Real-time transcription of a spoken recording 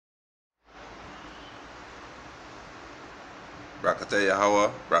Rakata Yahweh,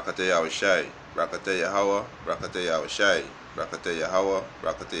 Rakata Yahushai, Rakata Yahweh, Rakata Yahushai, Rakata Yahweh,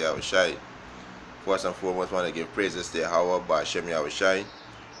 Rakata Yahushai. First and foremost, I want to give praises to Yahweh by Hashem Yahushai.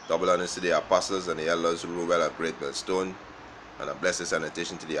 Double honors to the apostles and the elders who rule well at Great Millstone. And a blessed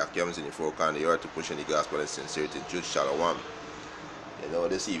sanitation to the Akims in the four corners of the earth to push in the gospel and sincerity and truth. Shalom.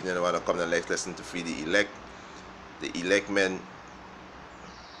 This evening I want to come to the next lesson to feed the elect men,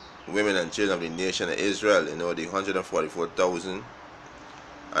 women and children of the nation of Israel, the 144,000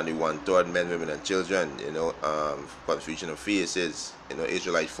 and the 1/3 men, women and children, confusion of faces,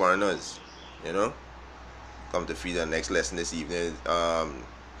 Israelite foreigners, come to feed the next lesson this evening.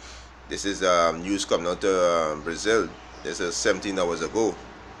 This is news coming out to Brazil. This is 17 hours ago,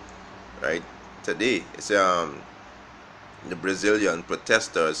 right? Today, it's the Brazilian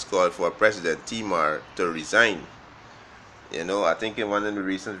protesters called for President Temer to resign. I think in one of the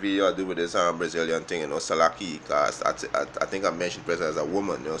recent videos I do with this Brazilian thing, Salaki, because I think I mentioned president as a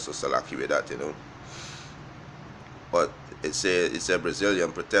woman, so Salaki with that, But it's a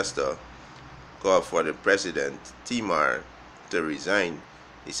Brazilian protester called for the President Temer to resign.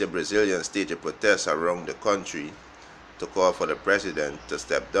 It's a Brazilian stage of protests around the country to call for the president to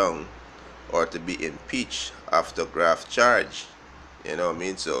step down or to be impeached after graft charge.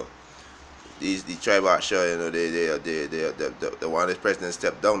 So the tribe actually, they want the president to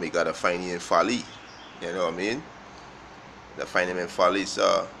step down. They gotta find him in folly. They find him in folly.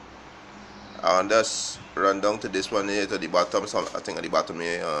 So I'll just run down to this one here to the bottom. So I think at the bottom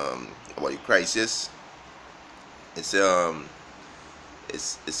here, about the crisis. It's a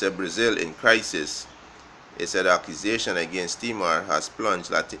Brazil in crisis. It said the accusation against Temer has plunged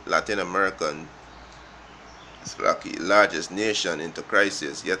Latin American largest nation into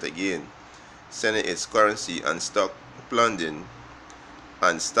crisis yet again, sending its currency and stock plunging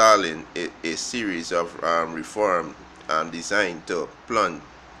and stalling a series of reforms designed to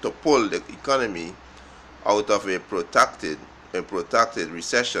pull the economy out of a protracted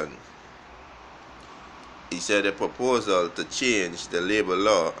recession. He said the proposal to change the labor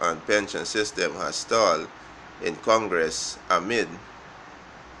law and pension system has stalled in Congress amid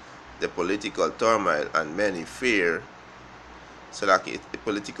the political turmoil, and many fear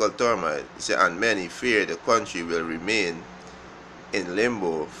many fear the country will remain in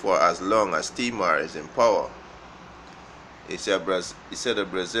limbo for as long as Temer is in power. He said the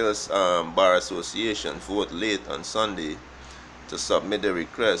Brazil's Bar Association voted late on Sunday to submit a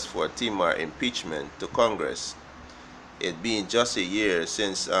request for Temer impeachment to Congress. It being just a year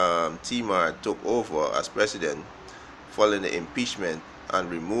since Temer took over as president, following the impeachment and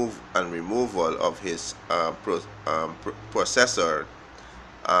removal of his processor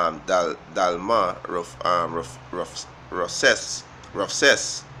Dilma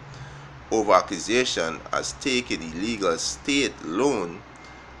Rousseff over accusation as taking illegal state loan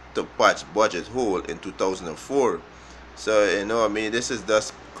to patch budget hole in 2004. So this is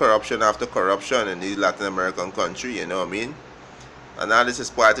just corruption after corruption in these Latin American country, And now this is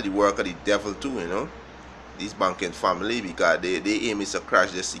part of the work of the devil too, These banking family, because they aim is to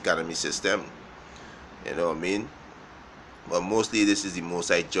crash this economy system. But mostly this is the Most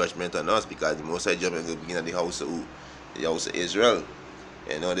High judgment on us, because the Most High judgment will begin at the house of Israel.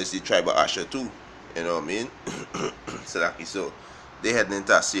 This is the tribe of Asher too. So they heading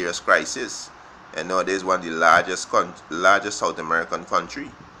into a serious crisis. There's one of the largest South American country,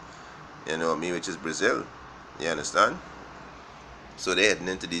 which is Brazil. You understand? So they're heading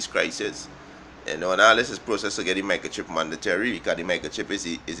into this crisis. Now this is process to get the microchip mandatory, because the microchip is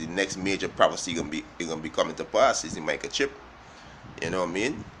the next major prophecy gonna be coming to pass, is the microchip. And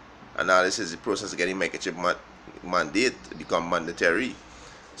now this is the process of getting microchip mandate to become mandatory.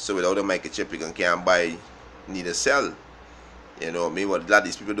 So without a microchip, you can't buy neither sell. But a lot of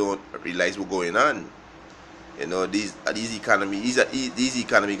these people don't realize what's going on. These economy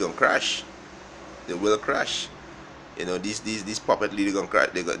gonna crash. They will crash. These puppet leaders gonna crash.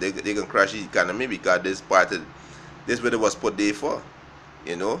 They gonna crash the economy, because this what it was put there for.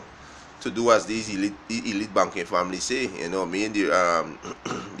 To do as these elite banking families say.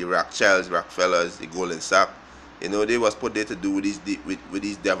 The Rothschilds, Rockefellers, the Golden Sack. They was put there to do what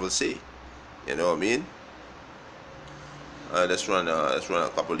these devils say. Let's run a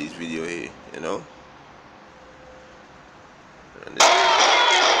couple of these videos here.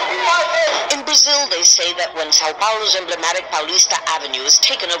 In Brazil, they say that when Sao Paulo's emblematic Paulista Avenue is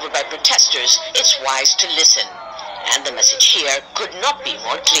taken over by protesters, it's wise to listen. And the message here could not be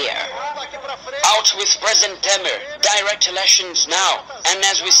more clear. Out with President Temer. Direct elections now. And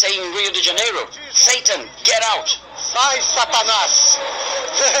as we say in Rio de Janeiro, Satan, get out. Sai, Satanás!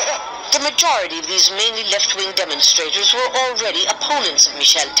 The The majority of these mainly left-wing demonstrators were already opponents of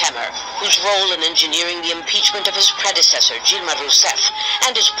Michel Temer, whose role in engineering the impeachment of his predecessor, Dilma Rousseff,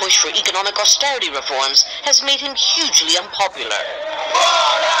 and his push for economic austerity reforms has made him hugely unpopular.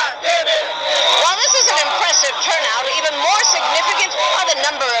 While this is an impressive turnout, even more significant are the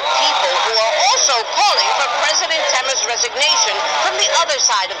number of people who are also calling for President Temer's resignation from the other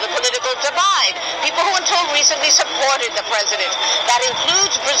side of the political divide, people who until recently supported the president. That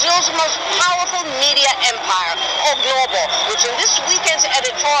includes Brazil's most powerful media empire, O Globo, which in this weekend's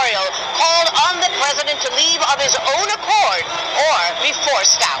editorial called on the president to leave of his own accord or be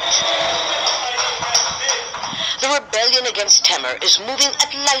forced out. The rebellion against Temer is moving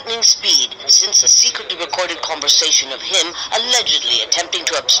at lightning speed since a secretly recorded conversation of him allegedly attempting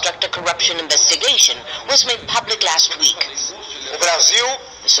to obstruct a corruption investigation was made public last week.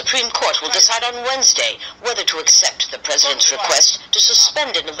 The Supreme Court will decide on Wednesday whether to accept the president's request to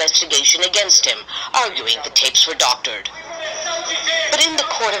suspend an investigation against him, arguing the tapes were doctored. But in the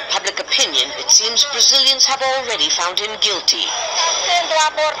court of public opinion, it seems Brazilians have already found him guilty.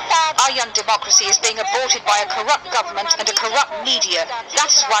 Our young democracy is being aborted by a corrupt government and a corrupt media.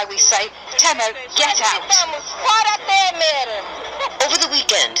 That is why we say, Temer, get out. Over the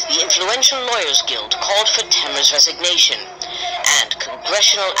weekend, the influential Lawyers Guild called for Temer's resignation. And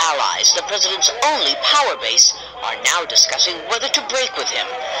congressional allies, the president's only power base, are now discussing whether to break with him.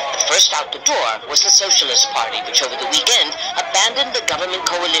 The first out the door was the Socialist Party, which over the weekend abandoned the government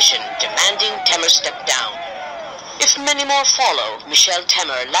coalition, demanding Temer step down. If many more follow, Michel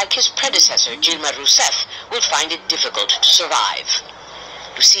Temer, like his predecessor Dilma Rousseff, will find it difficult to survive.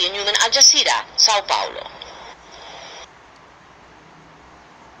 Lucia Newman, Al Jazeera, Sao Paulo.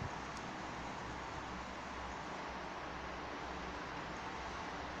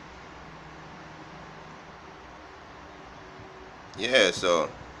 Yeah, so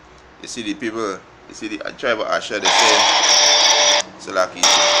you see the people, you see the tribal Asher, they say, so like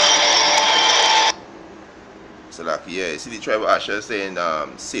yeah, you see the tribal Asher saying,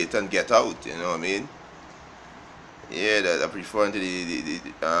 Satan get out, you know what I mean? Yeah, they're referring to the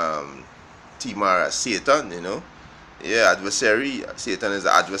Timar Satan, you know? Yeah, adversary, Satan is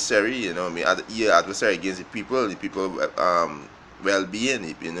the adversary, you know what I mean? Yeah, adversary against the people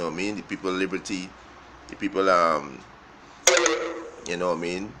well-being, you know what I mean? The people liberty, the people, you know what I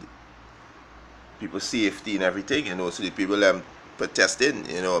mean, people safety and everything, you know, so the people protesting,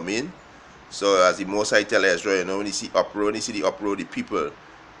 you know what I mean. So as the Most High tell Ezra, you know, when you see uproar, the people,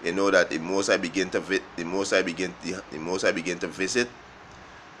 you know that the Most High begin to visit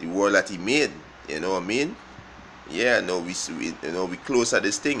the world that He made, you know what I mean. Yeah, no, we close at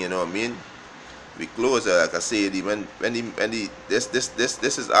this thing, you know what I mean. We close, like I say, this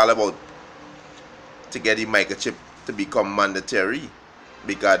is all about to get the microchip to become mandatory,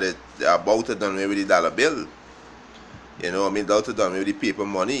 because they're about to done away with the dollar bill. You know what I mean? They're about to done away with the paper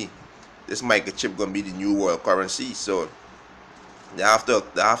money. This microchip gonna be the new world currency. So they have to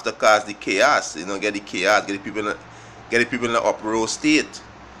cause the chaos. You know, get the chaos, get the people in the uproar state.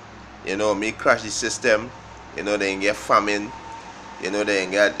 You know, me crash the system. You know, they can get famine. You know, they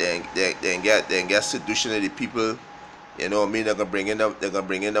can get seduction of the people. You know what I mean? They're gonna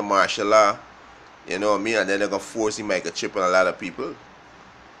bring in the martial law. You know what I mean? And then they're gonna force the microchip on a lot of people.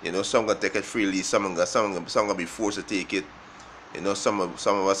 You know, some gonna take it freely, some gonna be forced to take it. You know, some of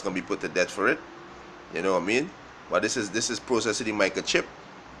us gonna be put to death for it. You know what I mean? But this is processing the microchip.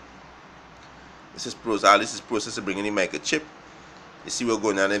 This is process of bringing the microchip. You see what's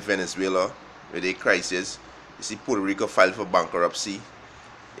going on in Venezuela with the crisis. You see Puerto Rico filed for bankruptcy.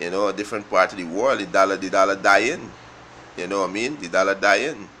 You know, a different part of the world, the dollar dying. You know what I mean? The dollar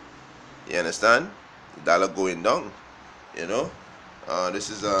dying. You understand? The dollar going down. You know? This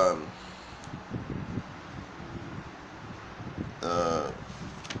is the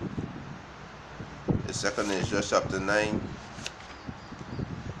second Ezra chapter 9.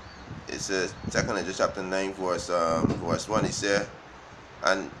 It says second Ezra chapter 9 verse 1. He said,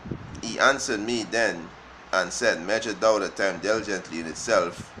 and he answered me then and said, measure thou the time diligently in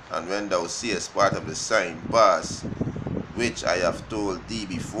itself, and when thou seest part of the sign pass, which I have told thee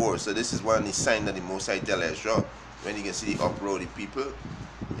before. So this is one of the signs that the Most High tell Ezra, when you can see the uproar of the people,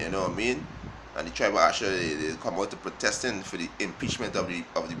 you know what I mean, and the tribe of Asher, they come out to protesting for the impeachment of the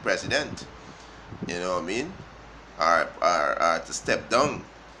president, you know what I mean, or to step down,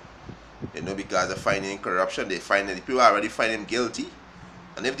 you know, because they're finding corruption. They find that the people already find him guilty,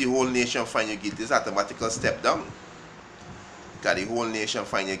 and if the whole nation find you guilty, it's automatically step down, because the whole nation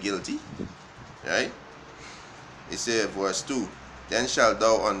find you guilty, right? It says verse 2, then shalt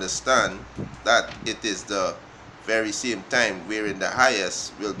thou understand that it is the very same time wherein the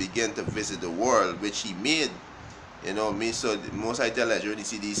highest will begin to visit the world which he made. You know what I mean? So the Most High tell us, when you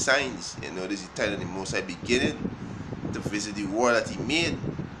see these signs, you know, this is time of the Most High beginning to visit the world that he made.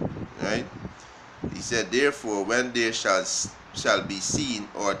 Right? He said, therefore, when there shall be seen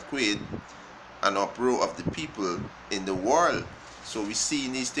earthquake and uproar of the people in the world. So we see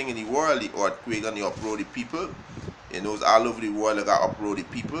these things in the world, the earthquake and the uproar of the people. You know, all over the world they got uproar of the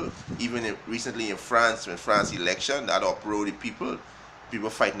people. Even recently in France, when France election, that uproar of the people. People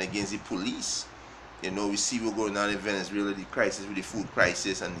fighting against the police. You know, we see what's going on in Venezuela, the crisis with the food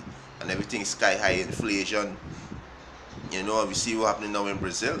crisis and everything, sky high inflation. You know, we see what's happening now in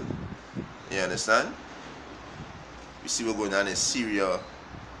Brazil. You understand? We see what's going on in Syria.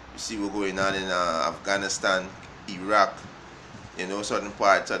 We see what's going on in Afghanistan, Iraq. You know, certain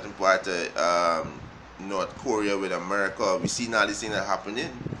part of North Korea with America. We see now this thing that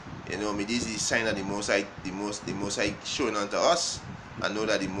happening. You know, I mean, this is a sign that the Most High showing unto us. I know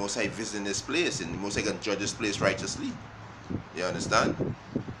that the Most High visiting this place, and the Most High can judge this place righteously. You understand?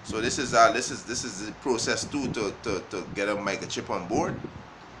 So this is the process too to get a microchip on board.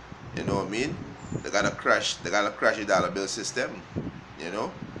 You know what I mean? They gotta crash the dollar bill system. You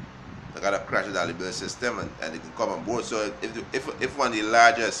know, they gotta crash the dollar bill system, and they can come on board. So if one of the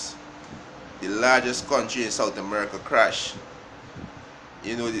largest country in South America crash,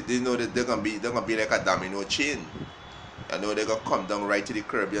 you know, they know that they're gonna be like a domino chain. I know they're gonna come down right to the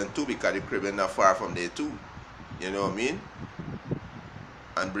Caribbean too, because the Caribbean not far from there too. You know what I mean?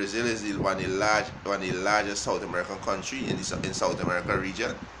 And Brazil is one of the largest South American country in South America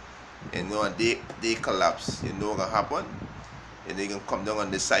region. You know, and they collapse. You know what's gonna happen? And they can come down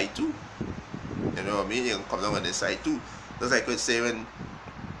on this side too. You know what I mean? They can come down on this side too. Just like I could say when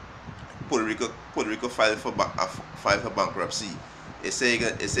Puerto Rico filed for bankruptcy, it's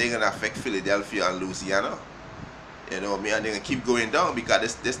gonna affect Philadelphia and Louisiana. You know what I mean? And they're gonna keep going down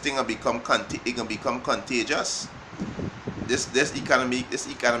because this thing will become contagious. This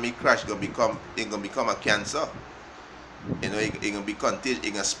economic crash gonna become a cancer. You know, it gonna be contagious.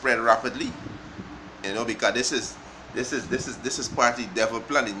 It gonna spread rapidly. You know, because this is part of the devil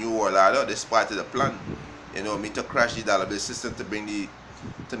plan, the New World Order. This is part of the plan. You know, to crash the dollar bill system to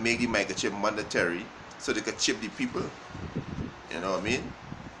make the microchip mandatory, so they can chip the people. You know what I mean?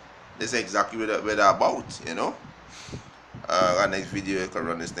 This is exactly what they're about. You know. Our next video, I can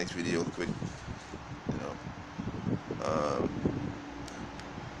run this next video quick. You know.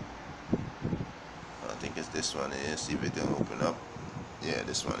 I think it's this one here. See if it can open up. Yeah,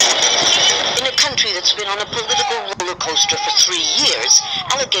 this one. In a country that's been on a political roller coaster for 3 years,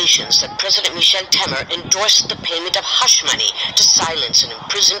 allegations that President Michel Temer endorsed the payment of hush money to silence an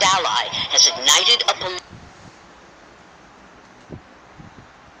imprisoned ally has ignited a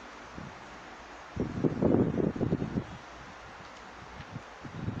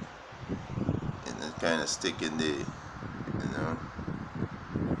kind of stick in there, you know.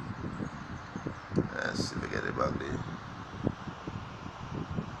 Let's see if we get it back there.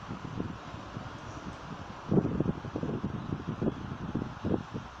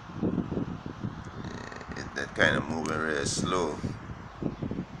 Yeah, that kind of moving real slow,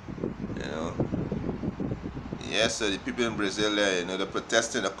 you know. Yeah, so the people in Brazil, you know, they're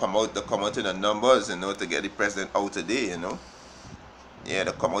protesting, they come out in the numbers, you know, to get the president out today, you know. Yeah,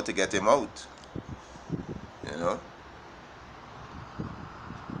 they come out to get him out. You know,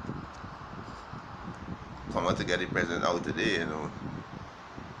 come out to get the president out today. You know,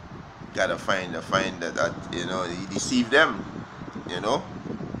 gotta find that you know, he deceived them. You know,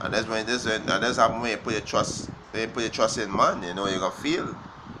 and that's when you put your trust in man. You know, you're gonna feel.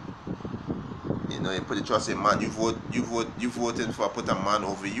 You know, you put your trust in man. You voting for put a man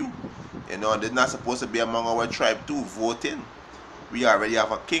over you. You know, they're not supposed to be among our tribe too voting. We already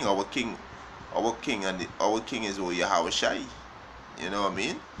have a king. Our king is Yahweh Shai. You know what I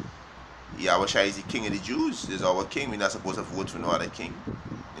mean? Yahweh Shai is the king of the Jews. Is our king. We're not supposed to vote for no other king.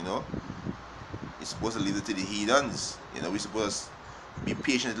 You know? We're supposed to leave it to the heathens. You know, we're supposed to be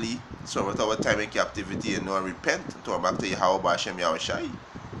patiently serve our time in captivity, and repent and turn back to Yahweh Bashem Yahweh Shai.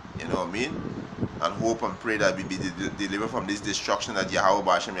 You know what I mean? And hope and pray that we be delivered from this destruction that Yahweh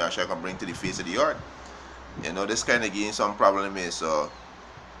Bashem Yahweh Shai can bring to the face of the earth. You know, this kind of gain some problem is so.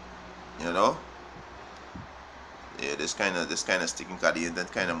 You know, yeah, this kind of sticking at the end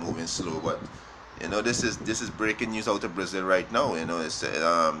and kind of moving slow, but you know, this is breaking news out of Brazil right now. You know, it's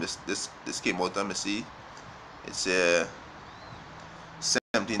this came out. Let me see, it's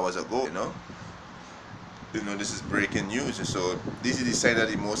 17 hours ago. You know, this is breaking news. And so this is the sign that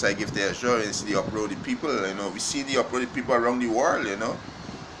the Most High give the assurance, the uproar of the people. You know, we see the uproar of the people around the world. You know,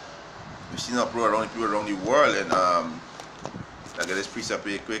 we've seen uproar around people around the world, and I get this precept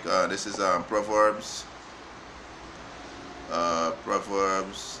real quick. This is Proverbs.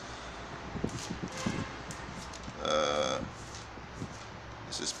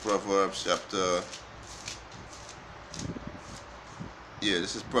 This is Proverbs chapter. Yeah,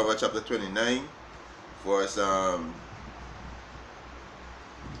 this is Proverbs chapter 29, verse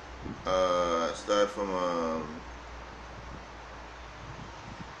start from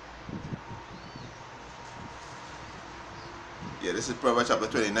yeah, this is Proverbs chapter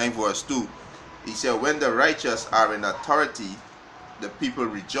 29, verse 2. He said, when the righteous are in authority, the people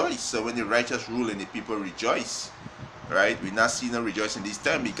rejoice. So when the righteous rule and the people rejoice, right? We're not seeing them rejoice in this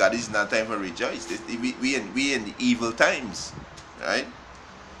time, because this is not time for rejoice. We in the evil times, right?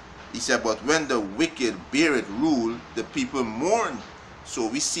 He said, but when the wicked bear it rule, the people mourn. So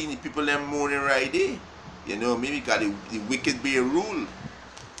we see the people them mourning right there. You know, maybe because the wicked bear rule.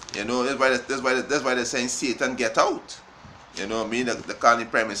 You know, that's why they're saying Satan get out. You know what I mean? The calling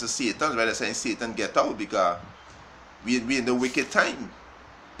prime minister Satan, that's why they're saying Satan get out, because we in the wicked time.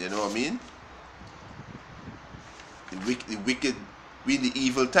 You know what I mean? The wicked, we in the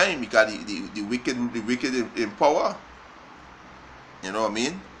evil time, because the wicked in power. You know what I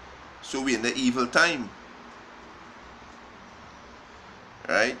mean? So we in the evil time.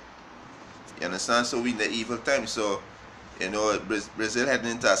 Right? You understand? So we in the evil time. So, you know, Brazil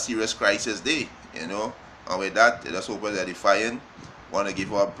heading into a serious crisis day, you know. And with that, let's hope that Edification want to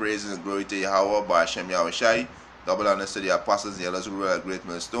give our praises and glory to Yahweh by Hashem Yahushai. Double honors to the apostles, the elders who were a great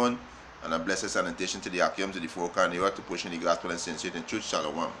millstone, and a blessed sanitation to the Akim, to the folk and the earth, to push in the gospel and sincere in truth.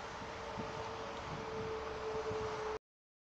 Shalom.